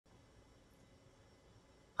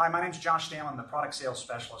Hi, my name is Josh Stam. I'm the product sales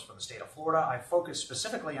specialist for the state of Florida. I focus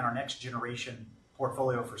specifically on our next generation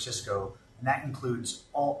portfolio for Cisco, and that includes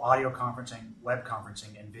all audio conferencing, web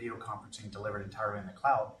conferencing, and video conferencing delivered entirely in the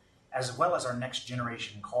cloud, as well as our next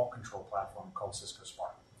generation call control platform called Cisco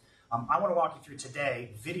Spark. I want to walk you through today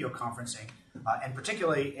video conferencing, and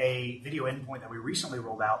particularly a video endpoint that we recently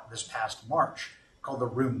rolled out this past March called the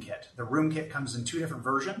Room Kit. The Room Kit comes in two different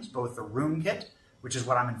versions, both the Room Kit, which is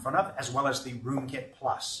what I'm in front of, as well as the Room Kit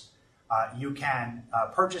Plus. You can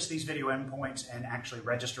purchase these video endpoints and actually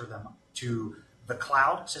register them to the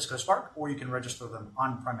cloud, Cisco Spark, or you can register them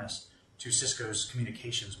on-premise to Cisco's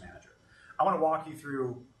Communications Manager. I want to walk you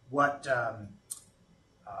through what that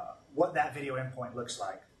video endpoint looks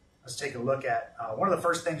like. Let's take a look at one of the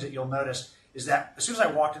first things that you'll notice is that as soon as I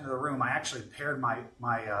walked into the room, I actually paired my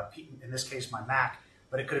in this case, my Mac,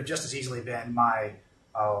 but it could have just as easily been my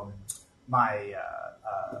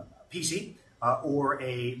PC or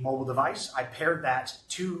a mobile device. I paired that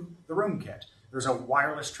to the Room Kit. There's a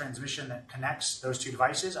wireless transmission that connects those two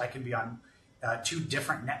devices. I can be on two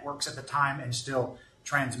different networks at the time and still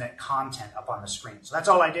transmit content up on the screen. So that's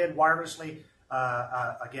all I did wirelessly.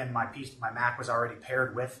 Again, my Mac was already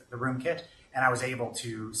paired with the Room Kit, and I was able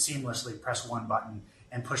to seamlessly press one button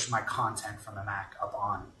and push my content from the Mac up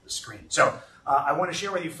on the screen. So I want to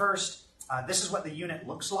share with you first, this is what the unit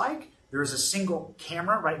looks like. There is a single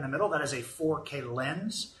camera right in the middle that is a 4K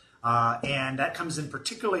lens, and that comes in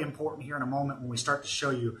particularly important here in a moment when we start to show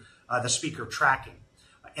you the speaker tracking.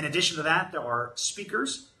 In addition to that, there are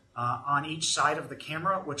speakers on each side of the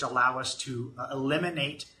camera, which allow us to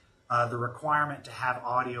eliminate the requirement to have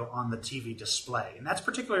audio on the TV display. And that's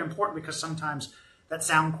particularly important because sometimes that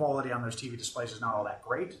sound quality on those TV displays is not all that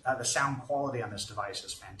great. The sound quality on this device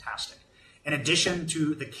is fantastic. In addition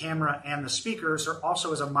to the camera and the speakers, there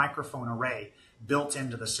also is a microphone array built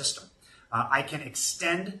into the system. I can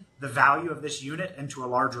extend the value of this unit into a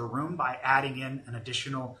larger room by adding in an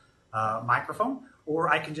additional microphone, or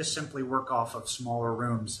I can just simply work off of smaller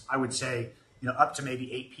rooms. I would say, up to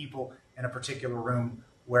maybe 8 people in a particular room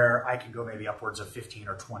where I can go maybe upwards of 15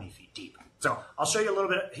 or 20 feet deep. So I'll show you a little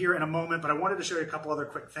bit here in a moment, but I wanted to show you a couple other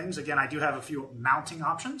quick things. Again, I do have a few mounting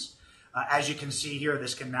options. As you can see here,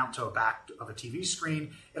 this can mount to a back of a TV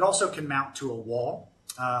screen. It also can mount to a wall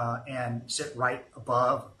and sit right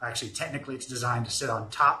above. Actually, technically, it's designed to sit on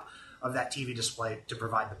top of that TV display to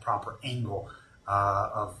provide the proper angle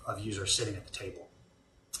of users sitting at the table.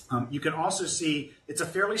 You can also see it's a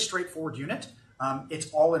fairly straightforward unit.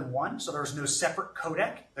 It's all in one, so there's no separate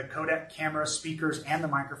codec. The codec, camera, speakers, and the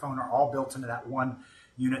microphone are all built into that one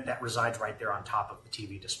unit that resides right there on top of the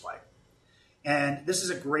TV display. And this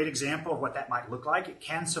is a great example of what that might look like. It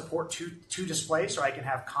can support two displays, so I can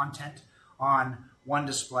have content on one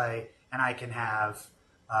display and I can have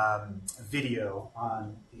video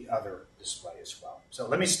on the other display as well. So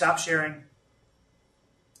let me stop sharing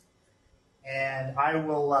and I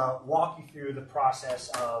will walk you through the process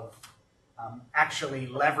of actually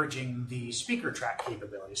leveraging the speaker track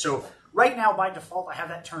capability. So right now, by default, I have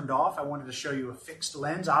that turned off. I wanted to show you a fixed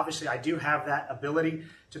lens. Obviously, I do have that ability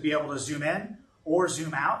to be able to zoom in or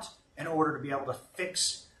zoom out in order to be able to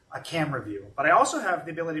fix a camera view. But I also have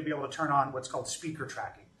the ability to be able to turn on what's called speaker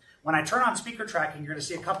tracking. When I turn on speaker tracking, you're going to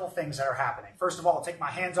see a couple things that are happening. First of all, I'll take my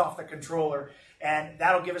hands off the controller, and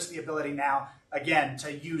that'll give us the ability now, again,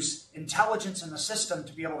 to use intelligence in the system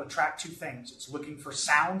to be able to track two things. It's looking for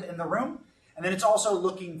sound in the room, and then it's also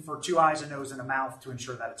looking for 2 eyes, a nose, and a mouth to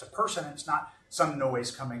ensure that it's a person. It's not some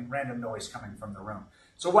noise random noise coming from the room.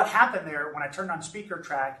 So what happened there, when I turned on speaker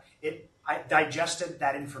track, I digested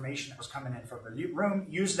that information that was coming in from the room,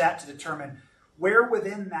 used that to determine where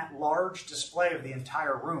within that large display of the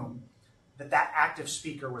entire room that active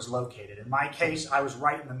speaker was located. In my case, I was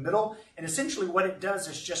right in the middle, and essentially what it does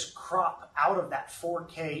is just crop out of that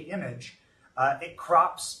 4K image. It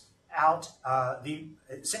crops out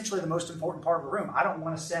essentially the most important part of the room. I don't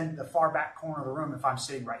want to send the far back corner of the room if I'm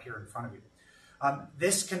sitting right here in front of you.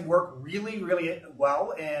 This can work really, really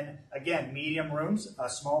well in, again, medium rooms,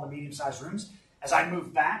 small to medium-sized rooms. As I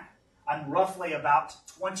move back, I'm roughly about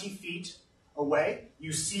 20 feet away.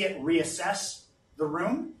 You see it reassess the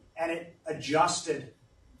room, and it adjusted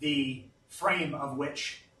the frame of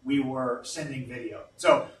which we were sending video.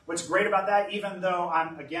 So what's great about that, even though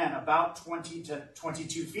I'm, again, about 20 to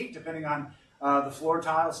 22 feet, depending on the floor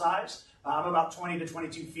tile size, I'm about 20 to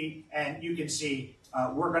 22 feet, and you can see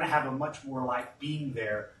we're going to have a much more like being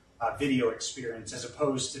there video experience as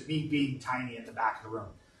opposed to me being tiny at the back of the room.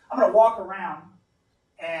 I'm going to walk around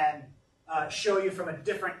and show you from a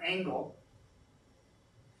different angle.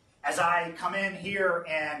 As I come in here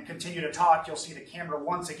and continue to talk, you'll see the camera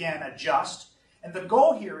once again adjust. And the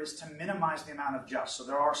goal here is to minimize the amount of just. So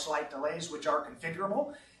there are slight delays which are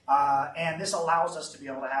configurable. And this allows us to be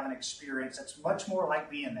able to have an experience that's much more like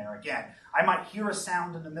being there. Again, I might hear a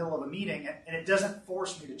sound in the middle of a meeting, and it doesn't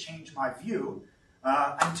force me to change my view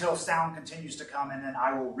until sound continues to come, and then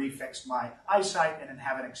I will refix my eyesight and then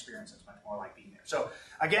have an experience that's much more like being there. So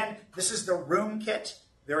again, this is the Room Kit.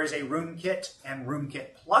 There is a Room Kit and Room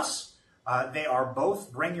Kit Plus. They are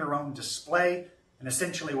both bring your own display, and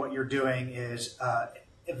essentially what you're doing is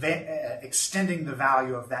extending the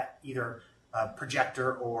value of that either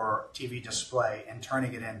projector or TV display and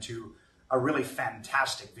turning it into a really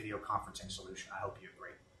fantastic video conferencing solution. I hope you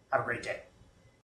agree. Have a great day.